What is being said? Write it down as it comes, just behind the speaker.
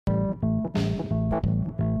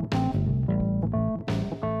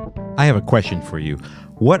I have a question for you.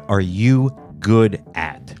 What are you good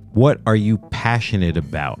at? What are you passionate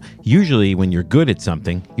about? Usually when you're good at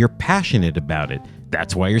something, you're passionate about it.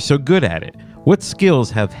 That's why you're so good at it. What skills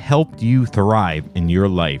have helped you thrive in your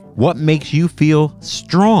life? What makes you feel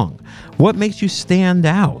strong? What makes you stand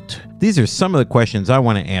out? These are some of the questions I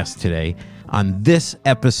want to ask today on this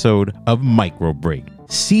episode of Micro Break,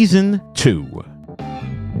 Season 2.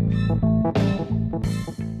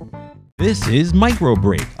 This is Micro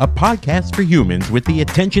Break, a podcast for humans with the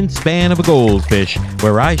attention span of a goldfish,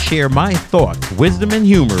 where I share my thoughts, wisdom, and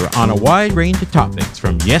humor on a wide range of topics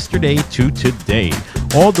from yesterday to today,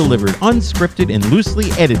 all delivered unscripted and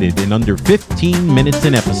loosely edited in under 15 minutes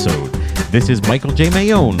an episode. This is Michael J.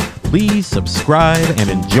 Mayone. Please subscribe and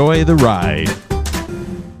enjoy the ride.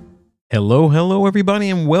 Hello, everybody,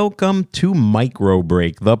 and welcome to Micro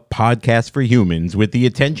Break, the podcast for humans with the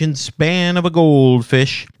attention span of a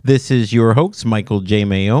goldfish. This is your host, Michael J.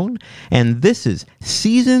 Mayone, and this is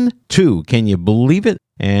Season 2. Can you believe it?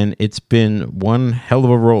 And it's been one hell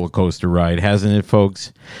of a roller coaster ride, hasn't it,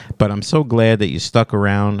 folks? But I'm so glad that you stuck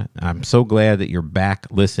around. I'm so glad that you're back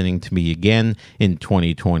listening to me again in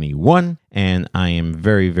 2021, and I am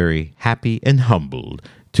very, very happy and humbled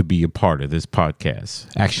to be a part of this podcast.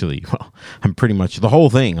 Actually, well, I'm pretty much the whole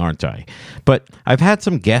thing, aren't I? But I've had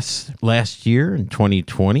some guests last year in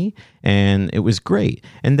 2020, and it was great.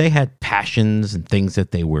 And they had passions and things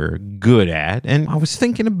that they were good at. And I was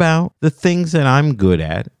thinking about the things that I'm good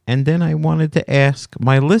at. And then I wanted to ask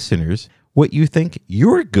my listeners what you think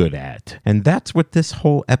you're good at. And that's what this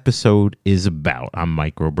whole episode is about on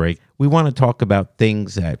Micro Break. We want to talk about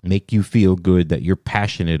things that make you feel good, that you're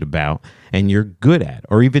passionate about, and you're good at,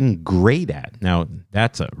 or even great at. Now,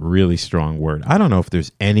 that's a really strong word. I don't know if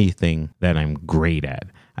there's anything that I'm great at.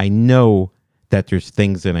 I know that there's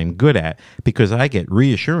things that I'm good at because I get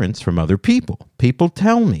reassurance from other people. People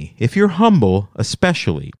tell me, if you're humble,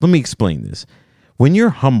 especially, let me explain this. When you're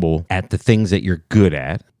humble at the things that you're good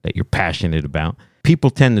at, that you're passionate about, people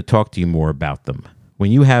tend to talk to you more about them.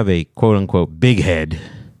 When you have a quote-unquote big head,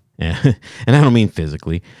 and I don't mean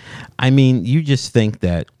physically, I mean you just think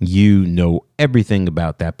that you know everything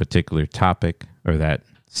about that particular topic or that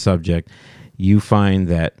subject, you find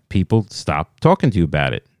that people stop talking to you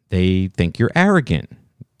about it. They think you're arrogant,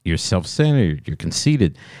 you're self-centered, you're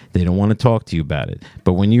conceited. They don't want to talk to you about it.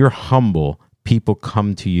 But when you're humble, people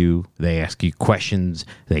come to you, they ask you questions,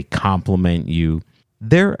 they compliment you.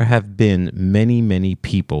 There have been many, many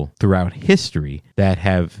people throughout history that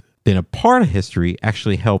have been a part of history,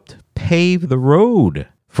 actually helped pave the road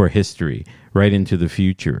for history right into the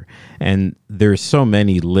future. And there's so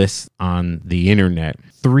many lists on the internet.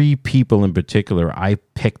 3 people in particular I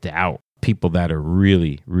picked out, people that are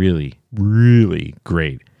really, really, really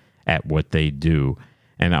great at what they do.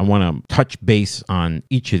 And I want to touch base on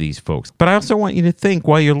each of these folks. But I also want you to think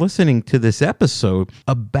while you're listening to this episode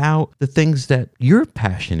about the things that you're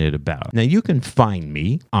passionate about. Now, you can find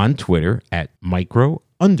me on Twitter at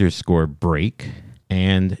micro_break,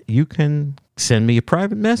 and you can send me a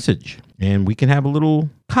private message, and we can have a little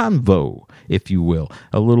convo, if you will,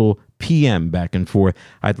 a little PM back and forth.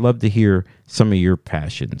 I'd love to hear some of your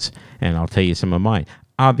passions, and I'll tell you some of mine.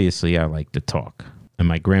 Obviously, I like to talk. And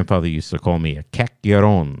my grandfather used to call me a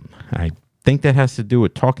caqueron. I think that has to do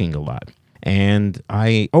with talking a lot. And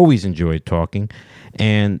I always enjoyed talking.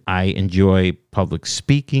 And I enjoy public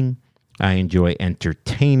speaking. I enjoy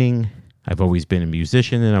entertaining. I've always been a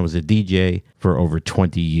musician, and I was a DJ for over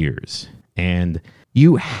 20 years. And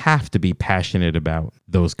you have to be passionate about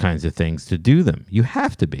those kinds of things to do them. You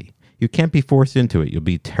have to be. You can't be forced into it. You'll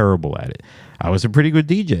be terrible at it. I was a pretty good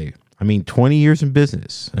DJ. 20 years in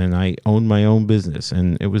business, and I owned my own business,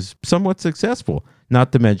 and it was somewhat successful.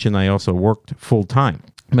 Not to mention I also worked full time.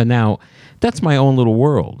 But now that's my own little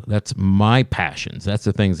world. That's my passions. That's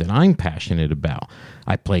the things that I'm passionate about.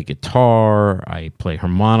 I play guitar, I play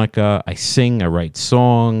harmonica, I sing, I write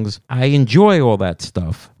songs. I enjoy all that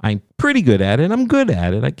stuff. I'm pretty good at it. I'm good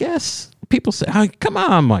at it, I guess. People say, oh, come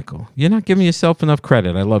on, Michael. You're not giving yourself enough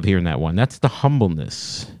credit. I love hearing that one. That's the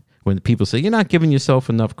humbleness. When people say, you're not giving yourself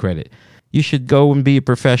enough credit. You should go and be a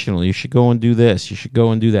professional. You should go and do this. You should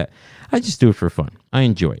go and do that. I just do it for fun. I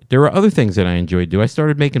enjoy it. There are other things that I enjoy do. I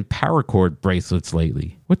started making paracord bracelets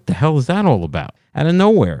lately. What the hell is that all about? Out of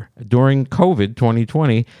nowhere, during COVID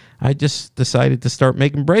 2020, I just decided to start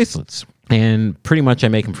making bracelets. And pretty much I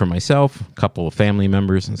make them for myself, a couple of family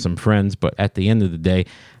members, and some friends. But at the end of the day,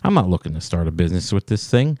 I'm not looking to start a business with this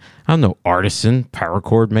thing. I'm no artisan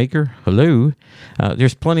paracord maker. Hello.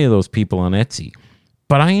 There's plenty of those people on Etsy.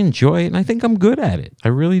 But I enjoy it, and I think I'm good at it. I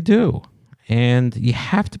really do. And you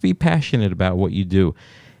have to be passionate about what you do.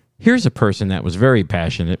 Here's a person that was very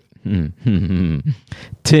passionate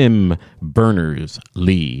Tim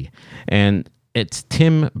Berners-Lee. And it's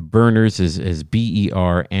Tim Berners is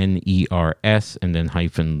Berners and then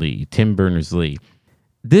hyphen Lee. Tim Berners-Lee.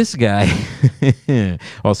 This guy,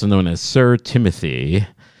 also known as Sir Timothy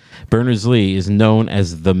Berners-Lee, is known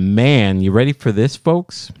as the man, you ready for this,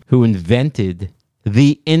 folks, who invented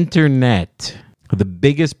the internet, the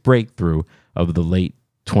biggest breakthrough of the late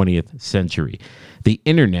 20th century. The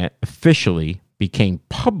internet officially became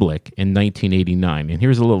public in 1989. And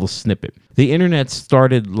here's a little snippet. The internet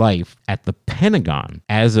started life at the Pentagon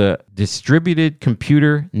as a distributed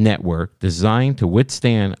computer network designed to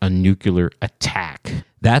withstand a nuclear attack.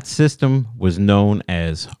 That system was known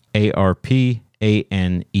as ARPANET.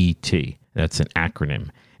 That's an acronym,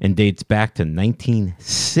 and dates back to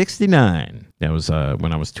 1969. That was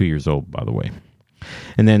when I was 2 years old, by the way.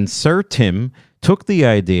 And then Sir Tim took the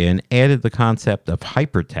idea and added the concept of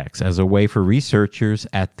hypertext as a way for researchers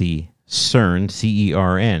at the CERN,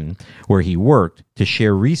 C-E-R-N, where he worked, to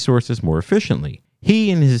share resources more efficiently. He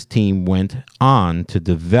and his team went on to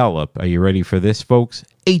develop, are you ready for this, folks?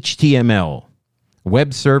 HTML,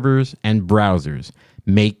 web servers, and browsers,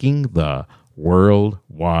 making the World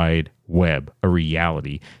Wide Web a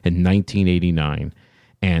reality in 1989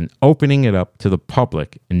 and opening it up to the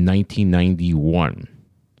public in 1991.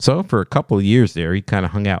 So for a couple of years there, he kind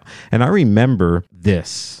of hung out. And I remember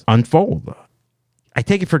this unfold. I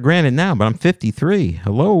take it for granted now, but I'm 53.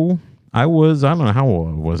 Hello. I don't know how old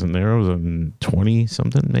I was in there. I was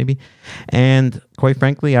 20-something maybe. And quite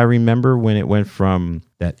frankly, I remember when it went from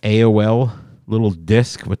that AOL little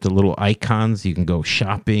disc with the little icons. You can go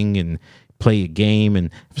shopping and play a game. And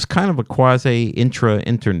it was kind of a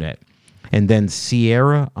quasi-intra-internet. And then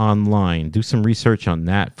Sierra Online. Do some research on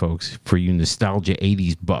that, folks, for you nostalgia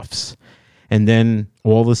 80s buffs. And then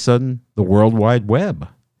all of a sudden, the World Wide Web.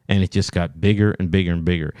 And it just got bigger and bigger and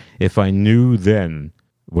bigger. If I knew then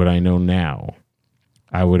what I know now,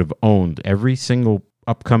 I would have owned every single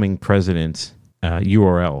upcoming president's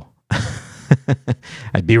URL.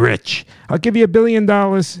 I'd be rich. I'll give you $1 billion.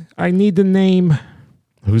 I need the name.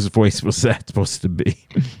 Whose voice was that supposed to be?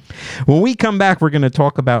 When we come back, we're going to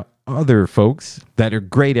talk about other folks that are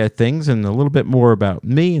great at things and a little bit more about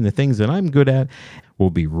me and the things that I'm good at.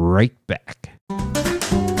 We'll be right back.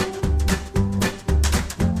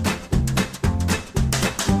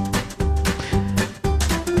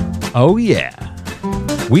 Oh yeah,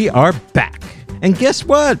 we are back. And guess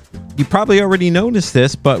what? You probably already noticed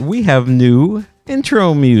this, but we have new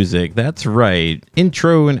intro music. That's right.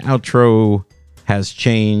 Intro and outro has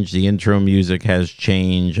changed. The intro music has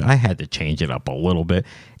changed. I had to change it up a little bit.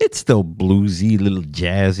 It's still bluesy, a little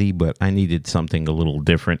jazzy, but I needed something a little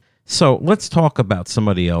different. So let's talk about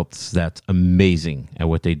somebody else that's amazing at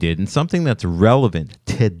what they did and something that's relevant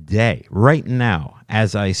today, right now,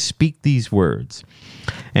 as I speak these words.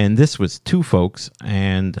 And this was two folks,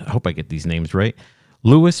 and I hope I get these names right,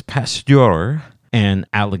 Louis Pasteur and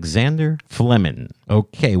Alexander Fleming.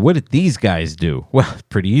 Okay, what did these guys do? Well,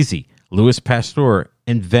 pretty easy. Louis Pasteur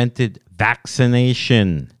invented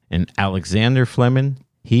vaccination, and Alexander Fleming,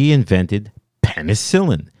 he invented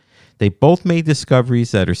penicillin. They both made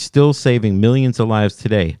discoveries that are still saving millions of lives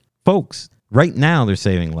today. Folks, right now they're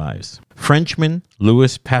saving lives. Frenchman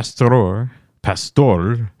Louis Pasteur, I have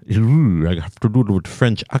to do it with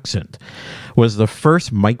French accent, was the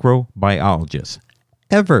first microbiologist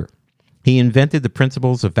ever. He invented the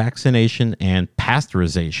principles of vaccination and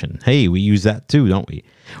pasteurization. Hey, we use that too, don't we?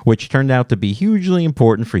 Which turned out to be hugely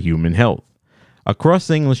important for human health. Across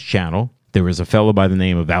the English Channel, there was a fellow by the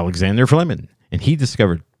name of Alexander Fleming, and he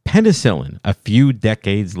discovered penicillin a few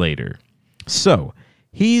decades later. So,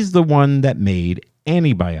 he's the one that made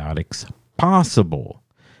antibiotics possible.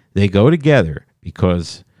 They go together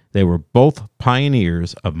because they were both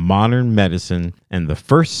pioneers of modern medicine and the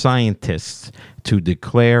first scientists to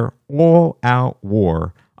declare all-out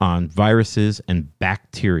war on viruses and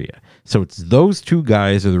bacteria. So it's those two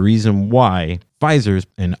guys are the reason why Pfizer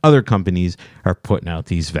and other companies are putting out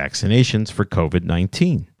these vaccinations for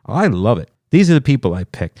COVID-19. I love it. These are the people I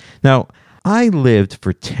picked. Now, I lived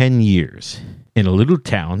for 10 years in a little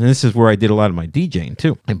town, and this is where I did a lot of my DJing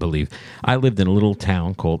too, I believe. I lived in a little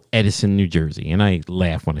town called Edison, New Jersey, and I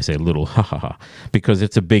laugh when I say little, because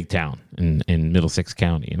it's a big town in Middlesex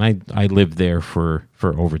County, and I lived there for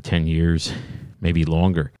over 10 years, maybe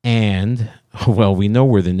longer. And, well, we know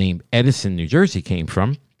where the name Edison, New Jersey came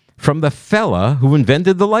from the fella who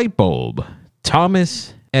invented the light bulb,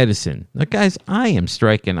 Thomas Edison. Now, guys, I am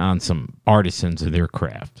striking on some artisans of their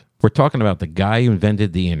craft. We're talking about the guy who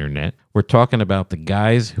invented the internet. We're talking about the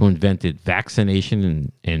guys who invented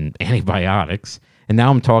vaccination and antibiotics. And now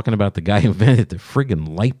I'm talking about the guy who invented the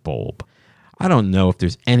friggin' light bulb. I don't know if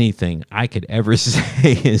there's anything I could ever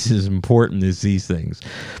say is as important as these things,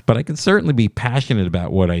 but I can certainly be passionate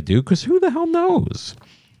about what I do because who the hell knows?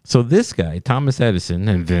 So this guy, Thomas Edison,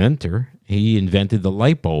 inventor, he invented the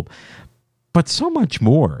light bulb, but so much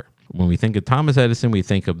more. When we think of Thomas Edison, we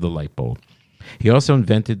think of the light bulb. He also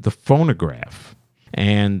invented the phonograph.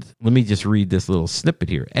 And let me just read this little snippet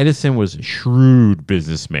here. Edison was a shrewd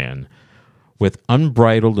businessman with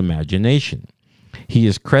unbridled imagination. He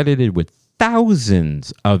is credited with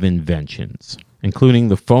thousands of inventions, including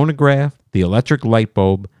the phonograph, the electric light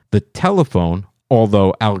bulb, the telephone,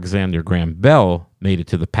 although Alexander Graham Bell made it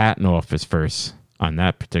to the patent office first on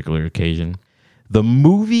that particular occasion, the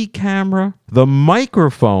movie camera, the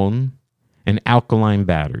microphone, and alkaline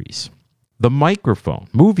batteries. The microphone,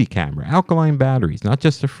 movie camera, alkaline batteries, not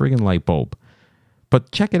just a friggin' light bulb.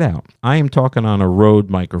 But check it out. I am talking on a Rode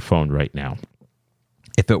microphone right now.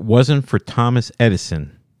 If it wasn't for Thomas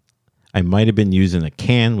Edison, I might have been using a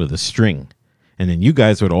can with a string. And then you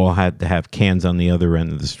guys would all have to have cans on the other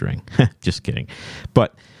end of the string. Just kidding.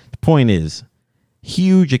 But the point is,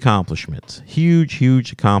 huge accomplishments.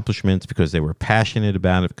 Huge accomplishments because they were passionate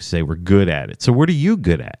about it, because they were good at it. So what are you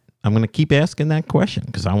good at? I'm going to keep asking that question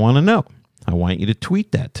because I want to know. I want you to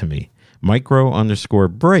tweet that to me,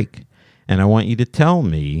 micro_break. And I want you to tell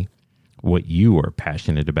me what you are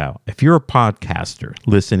passionate about. If you're a podcaster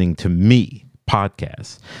listening to me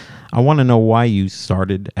podcasts, I want to know why you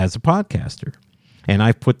started as a podcaster. And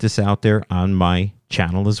I've put this out there on my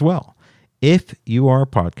channel as well. If you are a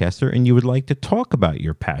podcaster and you would like to talk about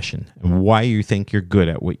your passion and why you think you're good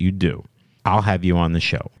at what you do, I'll have you on the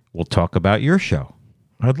show. We'll talk about your show.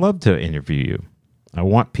 I'd love to interview you. I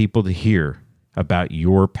want people to hear about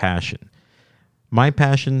your passion. My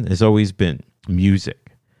passion has always been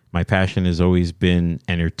music. My passion has always been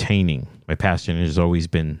entertaining. My passion has always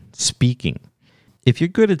been speaking. If you're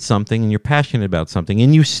good at something and you're passionate about something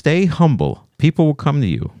and you stay humble, people will come to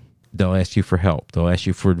you. They'll ask you for help. They'll ask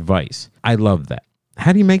you for advice. I love that.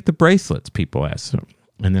 How do you make the bracelets? People ask them.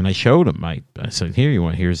 And then I showed them. I said,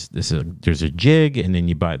 there's a jig, and then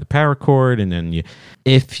you buy the paracord, and then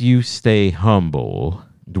if you stay humble,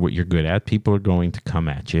 what you're good at, people are going to come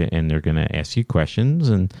at you and they're going to ask you questions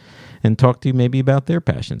and talk to you maybe about their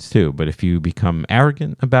passions too. But if you become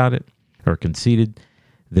arrogant about it or conceited,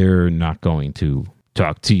 they're not going to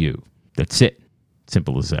talk to you. That's it.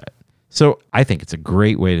 Simple as that. So I think it's a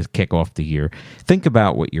great way to kick off the year. Think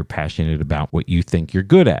about what you're passionate about, what you think you're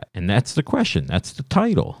good at. And that's the question. That's the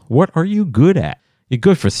title. What are you good at? You're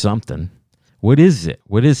good for something. What is it?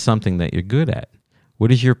 What is something that you're good at?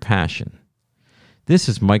 What is your passion? This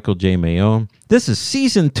is Michael J. Mayone. This is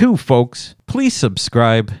season 2, folks. Please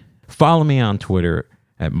subscribe. Follow me on Twitter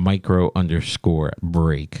at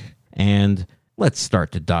micro_break. And let's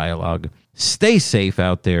start the dialogue. Stay safe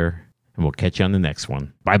out there, and we'll catch you on the next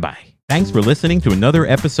one. Bye-bye. Thanks for listening to another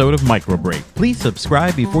episode of Micro Break. Please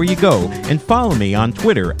subscribe before you go and follow me on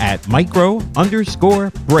Twitter at micro_break.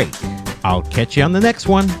 I'll catch you on the next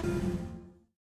one.